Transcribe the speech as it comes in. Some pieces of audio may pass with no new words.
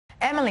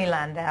Emily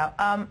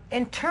Landau,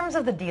 in terms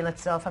of the deal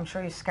itself, I'm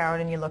sure you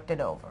scoured and you looked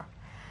it over.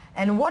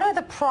 And what are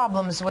the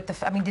problems with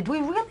the, I mean, did we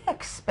really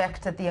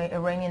expect that the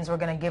Iranians were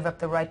going to give up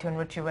the right to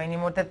enrich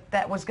uranium, or that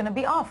that was going to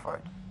be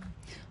offered?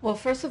 Well,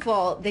 first of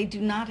all, they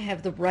do not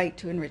have the right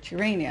to enrich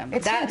uranium.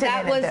 It's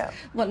that was, though.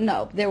 well,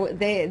 no,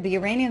 the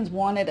Iranians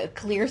wanted a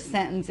clear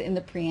sentence in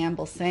the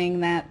preamble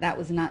saying that that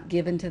was not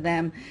given to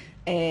them.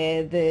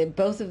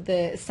 Both of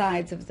the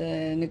sides of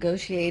the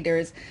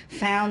negotiators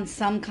found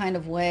some kind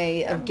of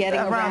way of getting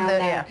around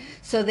that. Yeah.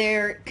 So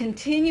they're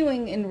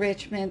continuing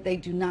enrichment. They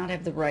do not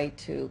have the right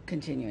to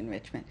continue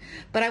enrichment.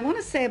 But I want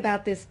to say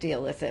about this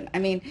deal, listen, I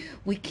mean,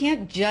 we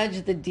can't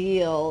judge the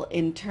deal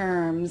in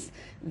terms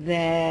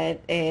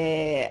that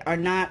are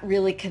not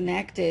really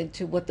connected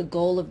to what the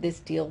goal of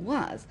this deal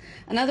was.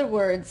 In other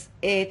words,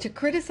 to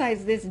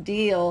criticize this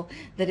deal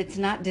that it's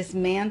not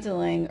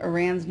dismantling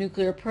Iran's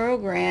nuclear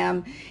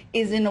program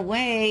is in a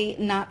way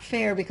not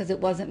fair, because it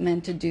wasn't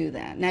meant to do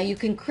that. Now, you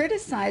can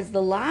criticize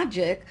the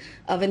logic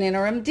of an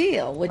interim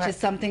deal, which is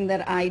something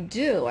that I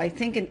do. I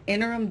think an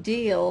interim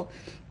deal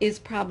is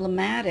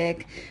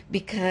problematic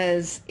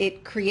because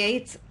it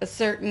creates a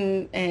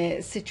certain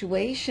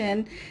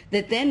situation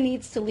that then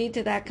needs to lead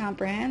to that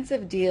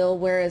comprehensive deal,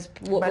 whereas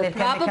what we're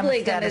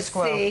probably going to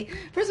see,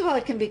 first of all,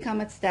 it can become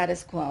a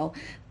status quo.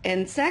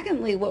 And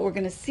secondly, what we're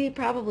going to see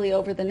probably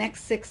over the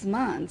next 6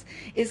 months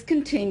is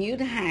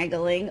continued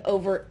haggling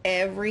over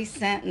every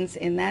sentence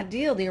in that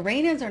deal. The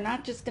Iranians are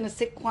not just going to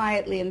sit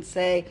quietly and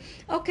say,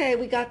 okay,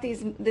 we got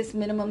this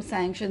minimum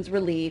sanctions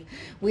relief.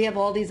 We have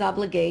all these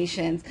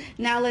obligations.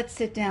 Now let's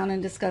sit down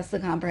and discuss the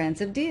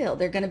comprehensive deal.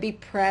 They're going to be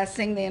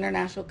pressing the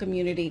international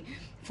community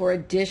for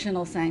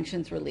additional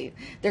sanctions relief.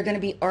 They're going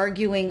to be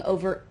arguing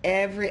over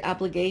every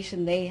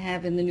obligation they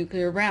have in the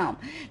nuclear realm.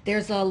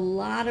 There's a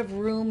lot of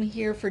room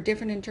here for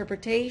different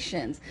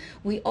interpretations.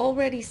 We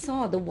already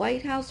saw the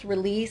White House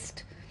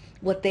released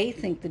what they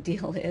think the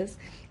deal is,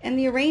 and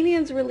the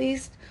Iranians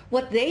released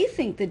what they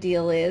think the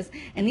deal is,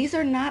 and these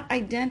are not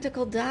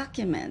identical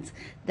documents.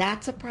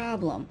 That's a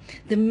problem.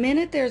 The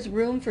minute there's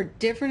room for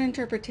different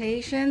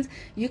interpretations,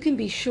 you can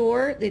be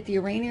sure that the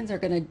Iranians are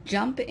going to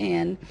jump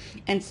in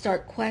and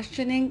start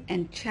questioning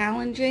and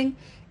challenging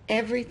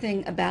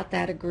everything about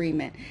that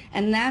agreement,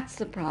 and that's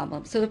the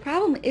problem. So the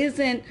problem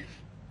isn't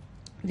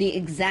the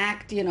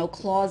exact,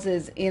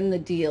 clauses in the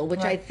deal,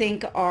 which I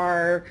think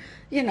are,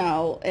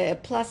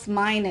 plus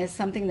minus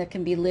something that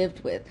can be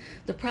lived with.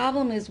 The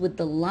problem is with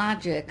the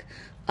logic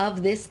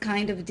of this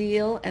kind of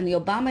deal and the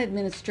Obama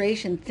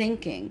administration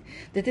thinking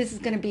that this is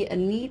going to be a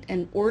neat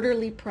and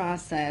orderly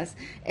process.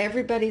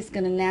 Everybody's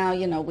going to now,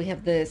 we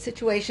have the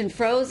situation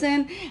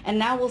frozen and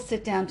now we'll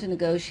sit down to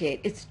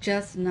negotiate. It's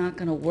just not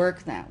going to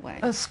work that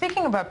way.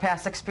 Speaking about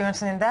past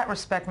experience, and in that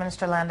respect,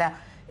 Minister Landau,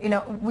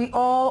 we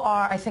all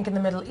are, I think, in the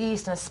Middle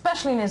East, and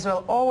especially in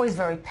Israel, always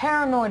very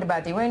paranoid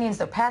about the Iranians.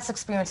 Their past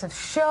experience have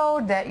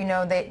showed that,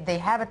 they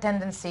have a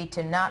tendency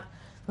to not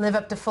live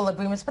up to full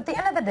agreements. But at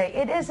the end of the day,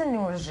 it is a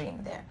new regime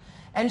there.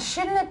 And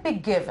shouldn't be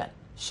given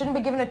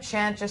a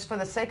chance just for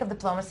the sake of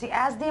diplomacy,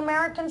 as the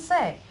Americans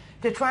say,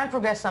 to try and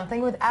progress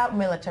something without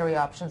military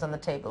options on the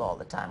table all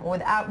the time, or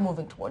without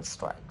moving towards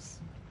strikes?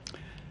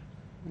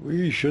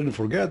 We shouldn't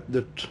forget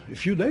that a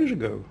few days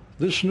ago,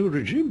 this new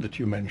regime that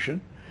you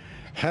mentioned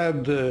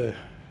had a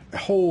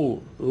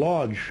whole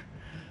large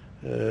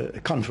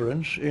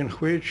conference in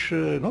which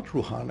not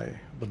Rouhani,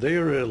 but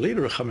their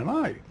leader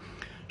Khamenei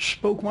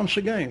spoke once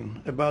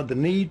again about the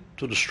need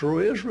to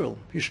destroy Israel.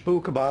 He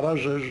spoke about us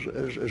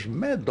as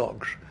mad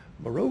dogs.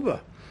 Moreover,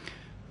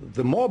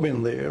 the mob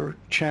in there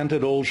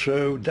chanted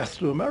also death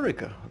to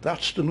America.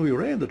 That's the new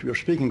Iran that we are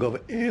speaking of,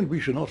 and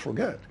we should not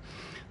forget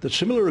that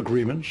similar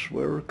agreements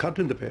were cut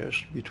in the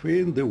past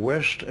between the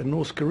West and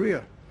North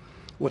Korea.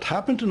 What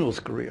happened to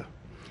North Korea?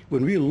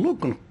 When we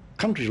look on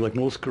countries like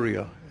North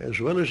Korea, as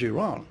well as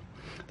Iran,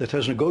 that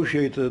has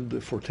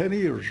negotiated for 10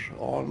 years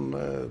on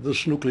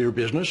this nuclear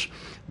business,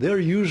 they're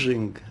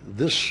using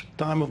this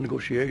time of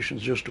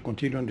negotiations just to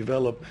continue and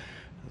develop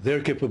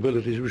their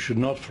capabilities. We should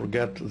not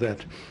forget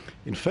that.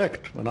 In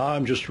fact, when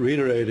I'm just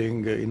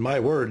reiterating in my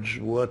words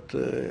what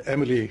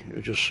Emily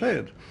just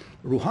said,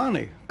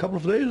 Rouhani, a couple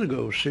of days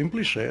ago,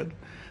 simply said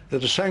that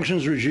the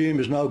sanctions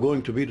regime is now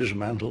going to be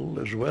dismantled,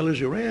 as well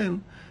as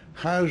Iran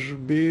has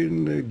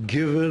been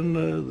given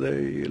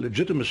the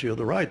legitimacy or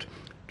the right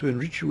to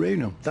enrich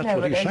uranium. That's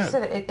what he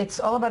said. It's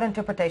all about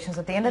interpretations.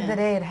 At the end of the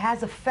day, it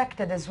has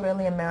affected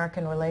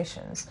Israeli-American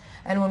relations.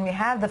 And when we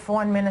have the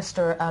foreign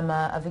minister,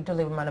 Victor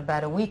Lieberman,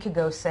 about a week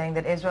ago saying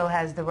that Israel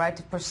has the right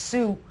to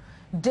pursue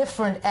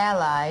different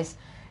allies,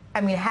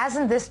 I mean,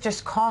 hasn't this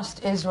just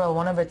cost Israel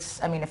one of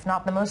its, if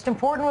not the most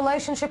important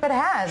relationship it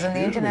has in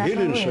the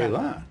international arena? He didn't say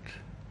that.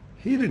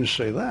 He didn't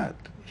say that.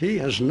 He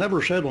has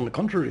never said, on the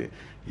contrary.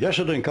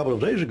 Yesterday, a couple of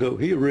days ago,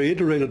 he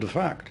reiterated the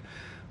fact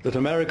that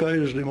America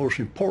is the most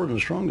important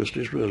and strongest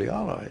Israeli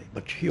ally.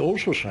 But he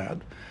also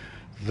said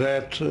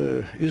that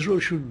Israel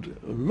should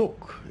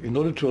look, in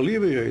order to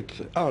alleviate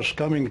us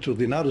coming to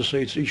the United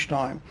States each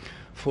time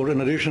for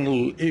an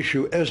additional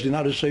issue, as the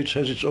United States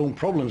has its own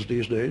problems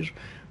these days,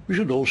 we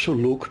should also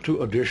look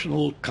to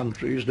additional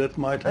countries that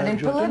might But have in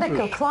joint political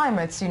interests.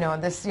 climates,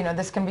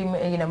 this can be,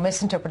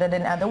 misinterpreted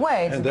in other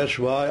ways. And that's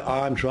why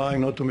I'm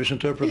trying not to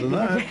misinterpret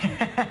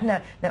that. No,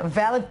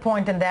 valid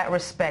point in that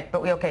respect.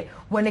 But okay,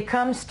 when it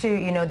comes to,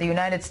 the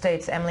United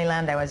States, Emily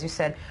Landau, as you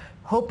said,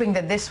 hoping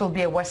that this will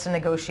be a Western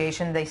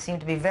negotiation, they seem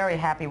to be very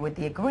happy with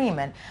the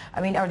agreement.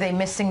 I mean, are they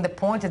missing the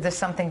point? Is this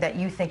something that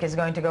you think is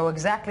going to go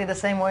exactly the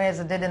same way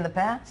as it did in the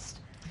past?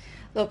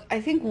 Look,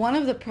 I think one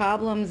of the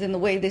problems in the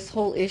way this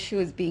whole issue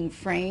is being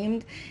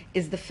framed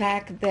is the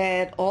fact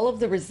that all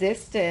of the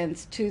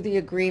resistance to the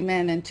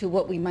agreement and to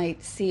what we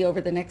might see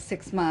over the next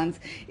 6 months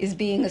is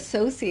being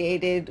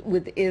associated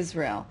with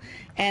Israel.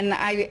 And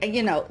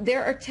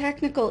there are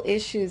technical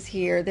issues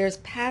here. There's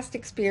past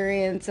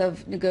experience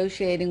of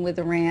negotiating with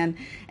Iran,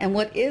 and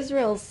what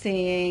Israel's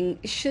seeing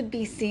should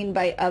be seen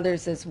by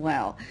others as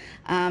well.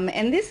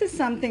 And this is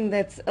something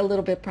that's a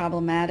little bit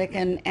problematic,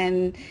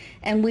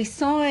 and we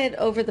saw it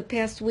over the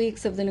past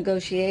weeks of the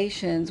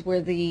negotiations,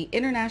 where the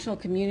international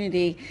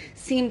community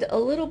seemed a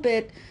little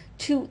bit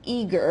too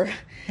eager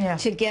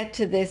to get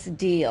to this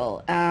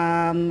deal.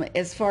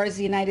 As far as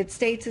the United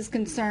States is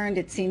concerned,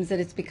 it seems that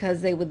it's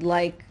because they would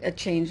like a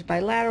changed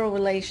bilateral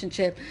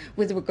relationship.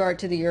 With regard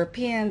to the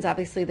Europeans,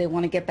 obviously they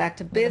want to get back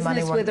to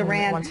business with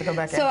Iran.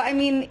 So, I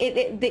mean,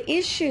 the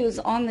issues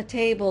on the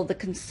table, the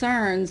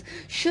concerns,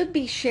 should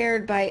be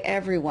shared by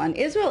everyone.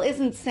 Israel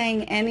isn't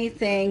saying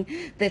anything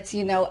that's,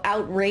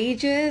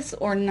 outrageous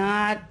or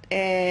not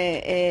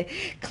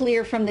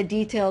clear from the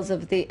details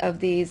of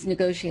these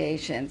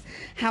negotiations.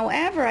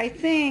 However, I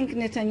think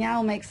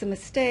Netanyahu makes a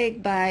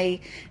mistake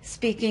by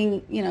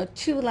speaking,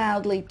 too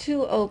loudly,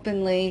 too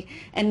openly,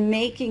 and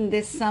making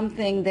this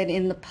something that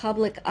in the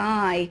public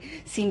eye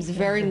seems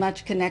very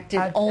much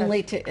connected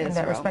only to Israel. In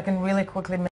that respect, and really quickly,